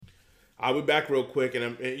I'll be back real quick,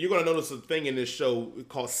 and you're gonna notice a thing in this show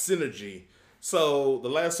called synergy. So the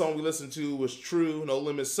last song we listened to was "True No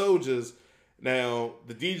Limit Soldiers." Now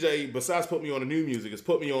the DJ, besides put me on the new music, has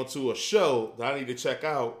put me onto a show that I need to check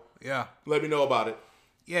out. Yeah. Let me know about it.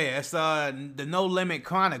 Yeah, it's the No Limit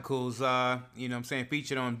Chronicles. You know what I'm saying,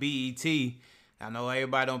 featured on BET. I know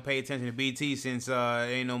everybody don't pay attention to BET since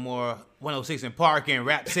ain't no more 106 in Park and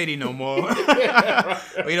Rap City no more.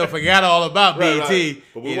 We don't forget all about BET. Right.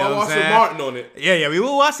 But we want to watch some Martin on it. Yeah, we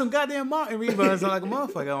will watch some goddamn Martin reruns like a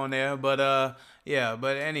motherfucker on there. But yeah,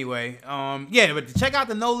 but anyway, yeah, but check out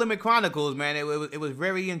the No Limit Chronicles, man. It was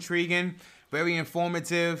very intriguing, very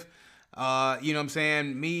informative. You know what I'm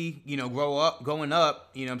saying? Me, you know, growing up,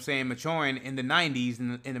 you know what I'm saying, maturing in the 90s,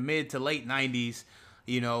 in the mid to late 90s.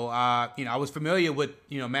 You know, I was familiar with,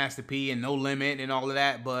 you know, Master P and No Limit and all of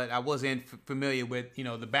that, but I wasn't familiar with, you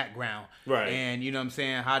know, the background. Right. And, you know what I'm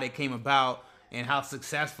saying, how they came about and how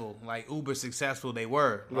successful, like uber successful they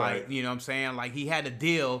were. Right. Like, you know what I'm saying? Like, he had a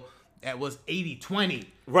deal that was 80-20.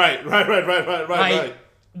 Right. Like,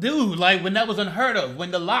 dude, like, when that was unheard of, when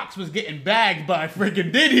the Locks was getting bagged by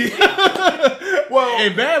freaking Diddy. Well,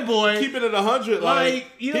 and Bad Boy. Keeping it 100, like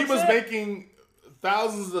you know he was making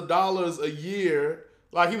thousands of dollars a year.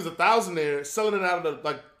 Like, he was a thousandaire selling it out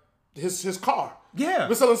of his car. Yeah.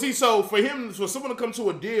 But selling, so for someone to come to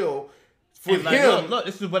a deal for like, him. Look,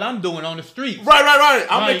 this is what I'm doing on the streets. Right.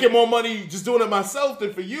 I'm making more money just doing it myself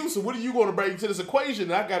than for you. So what are you going to bring to this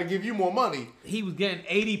equation? I got to give you more money. He was getting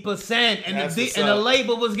 80%, and the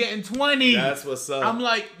label was getting 20%. That's what's up. I'm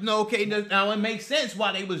like, no, okay, now it makes sense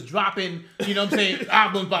why they was dropping, you know what I'm saying,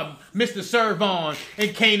 albums by Mr. Servon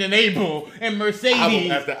and Cain and Abel and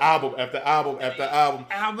Mercedes. Album after album.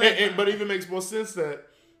 But it even makes more sense that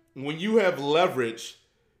when you have leverage,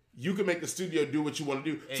 you can make the studio do what you want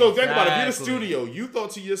to do. Exactly. So think about it. If you're the studio, you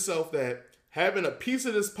thought to yourself that having a piece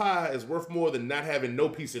of this pie is worth more than not having no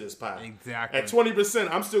piece of this pie. Exactly. At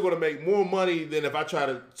 20%, I'm still going to make more money than if I try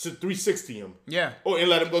to 360 him. Yeah. And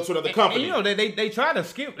let him go to another company. And, you know, they try to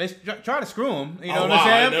screw him. You know what I'm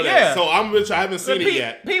saying? I know yeah. That. So I'm rich. I haven't seen it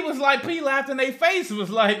yet. P laughed in their face and was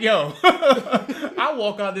like, yo, I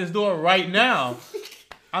walk out this door right now.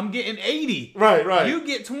 I'm getting 80. Right. You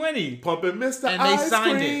get 20. Pumping Mr. And they Ice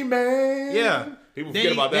signed Cream Man. Yeah. People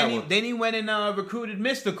forget about that one. Then he went and recruited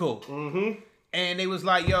Mystical. Mm-hmm. And they was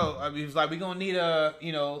like, yo, he was like, we're going to need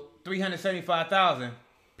 $375,000.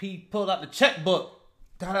 P pulled out the checkbook.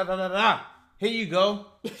 Here you go.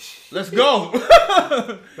 Let's go.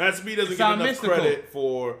 Master P doesn't get enough credit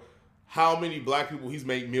for how many black people he's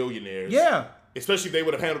made millionaires. Yeah. Especially if they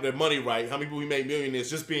would have handled their money right. How many people he made millionaires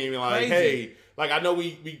just being like, Crazy. Hey, like I know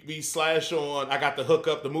we slash on I Got the Hook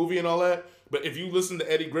Up, the movie and all that. But if you listen to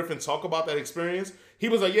Eddie Griffin talk about that experience, he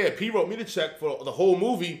was like, yeah, P wrote me the check for the whole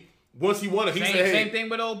movie. Once he won it, he said, hey. Same thing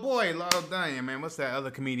with old boy. Damn, man. What's that other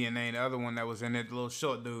comedian name? The other one that was in it, the little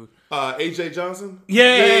short dude. AJ Johnson?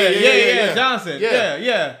 Yeah. Johnson.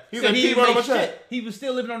 Yeah. He's like, P wrote him a check. He was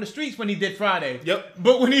still living on the streets when he did Friday. Yep.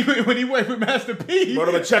 But when he worked with Master P, wrote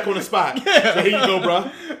him a check on the spot. Yeah. So here you go, bro.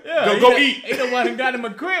 Yeah. Go eat. He the one who got him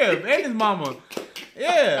a crib and his mama.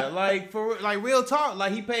 Yeah, real talk.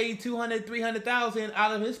 Like, he paid $200,000-$300,000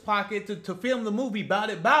 out of his pocket to film the movie Bout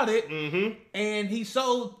It. Mm-hmm. And he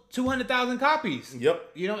sold 200,000 copies.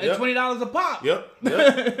 Yep. You know, at $20 a pop. Yep.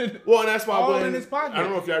 Well, and that's why all in his pocket. I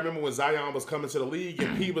don't know if y'all remember when Zion was coming to the league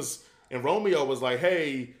and Romeo was like,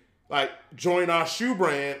 hey, like, join our shoe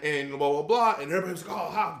brand and blah, blah, blah. And everybody was like, oh,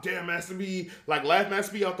 how dare Master B, like, laugh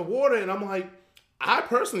Master B out the water. And I'm like, I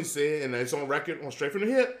personally said, and it's on record, on Straight from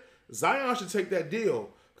the Hip, Zion should take that deal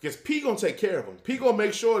because P gonna take care of him. P gonna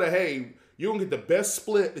make sure that, hey, you're gonna get the best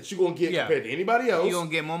split that you're gonna get compared to anybody else. You're gonna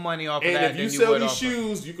get more money off of and that. And if you sell these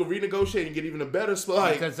shoes, you can renegotiate and get even a better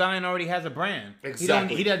split. Because Zion already has a brand.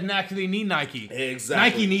 Exactly. He doesn't actually need Nike.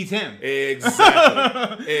 Exactly. Nike needs him.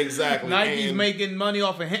 Exactly. Nike's and making money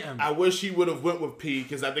off of him. I wish he would have went with P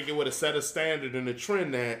because I think it would have set a standard and a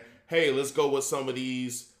trend that, hey, let's go with some of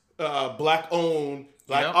these black-owned,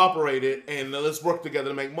 black-operated, and let's work together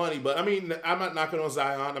to make money. But, I mean, I'm not knocking on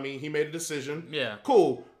Zion. I mean, he made a decision. Yeah.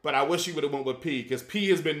 Cool. But I wish he would have went with P because P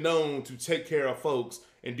has been known to take care of folks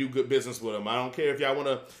and do good business with them. I don't care if y'all want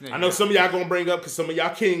to... I know some of y'all going to bring up, because some of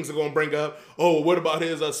y'all kings are going to bring up, oh, what about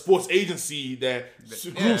his sports agency that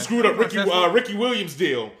screwed up Ricky Williams'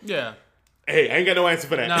 deal? Yeah. Hey, I ain't got no answer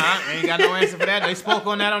for that. Nah, I ain't got no answer for that. They spoke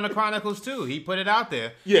on that on the Chronicles too. He put it out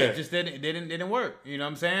there. Yeah. It just didn't work. You know what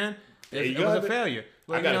I'm saying? It was a failure.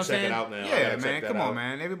 But, I gotta check it out now. Yeah, man. Come on,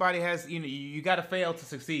 man. Everybody has, you gotta fail to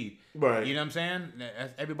succeed. Right. You know what I'm saying?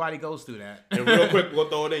 Everybody goes through that. And real quick, we'll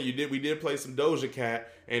throw it in. We did play some Doja Cat,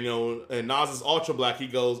 and and Nas is Ultra Black. He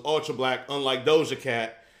goes Ultra Black, unlike Doja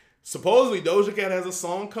Cat. Supposedly Doja Cat has a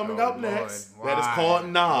song coming up next that is called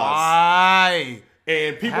Nas. Why?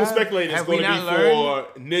 And people speculate it's going to be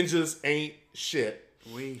for Ninjas Ain't Shit.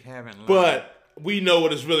 We haven't learned. But we know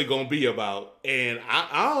what it's really going to be about. And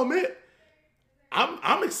I'll admit,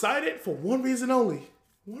 I'm excited for one reason only.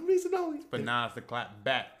 One reason only. But Nas to clap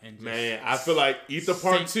back and just man, I feel like Ether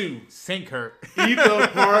Part 2. Sink her. Ether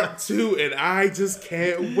Part 2. And I just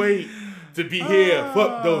can't wait to be here.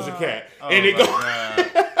 Fuck Doja Cat. And it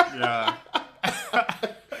Yeah.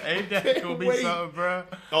 Ain't that gonna be something, bro?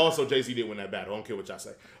 Also, Jay-Z did win that battle. I don't care what y'all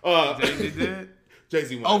say. Jay-Z did?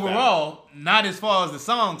 Jay-Z won overall, not as far as the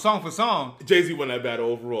song for song. Jay-Z won that battle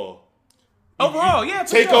overall. Overall, yeah.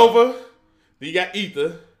 Takeover. Then you got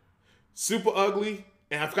Ether. Super Ugly.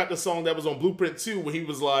 And I forgot the song that was on Blueprint 2 where he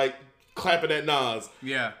was like clapping at Nas.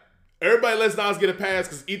 Yeah. Everybody lets Nas get a pass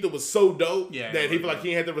because Ether was so dope that he feel like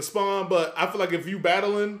he had to respond. But I feel like if you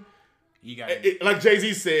battling, you got like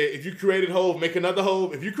Jay-Z said, if you created Hove, make another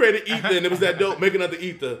Hove. If you created Ether and it was that dope, make another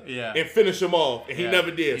Ether and finish him off. And he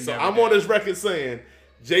never did. So I'm on this record saying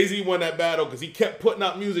Jay-Z won that battle because he kept putting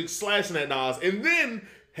out music slashing at Nas and then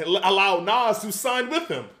allowed Nas to sign with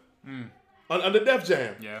him. Under Def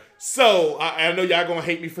Jam. Yeah. So, I know y'all gonna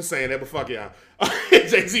hate me for saying that, but fuck y'all.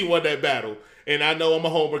 Jay-Z won that battle. And I know I'm a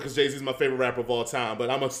homer because Jay-Z's my favorite rapper of all time, but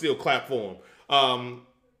I'm gonna still clap for him.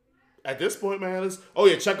 At this point, man,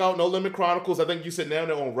 check out No Limit Chronicles. I think you said now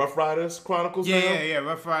they're on Rough Riders Chronicles now? Yeah.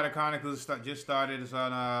 Rough Rider Chronicles just started. It's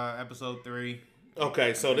on episode 3.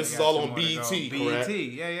 Okay, so this is all on BET, correct? BET,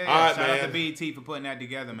 yeah. All right, Shout out to man. BET for putting that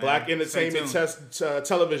together, man. Black Entertainment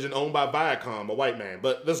Television owned by Viacom, a white man.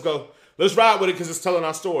 But let's go. Let's ride with it because it's telling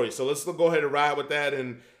our story. So let's go ahead and ride with that.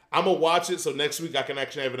 And I'm going to watch it so next week I can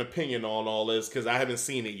actually have an opinion on all this because I haven't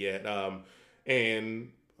seen it yet.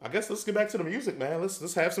 And I guess let's get back to the music, man.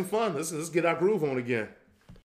 Let's have some fun. Let's get our groove on again.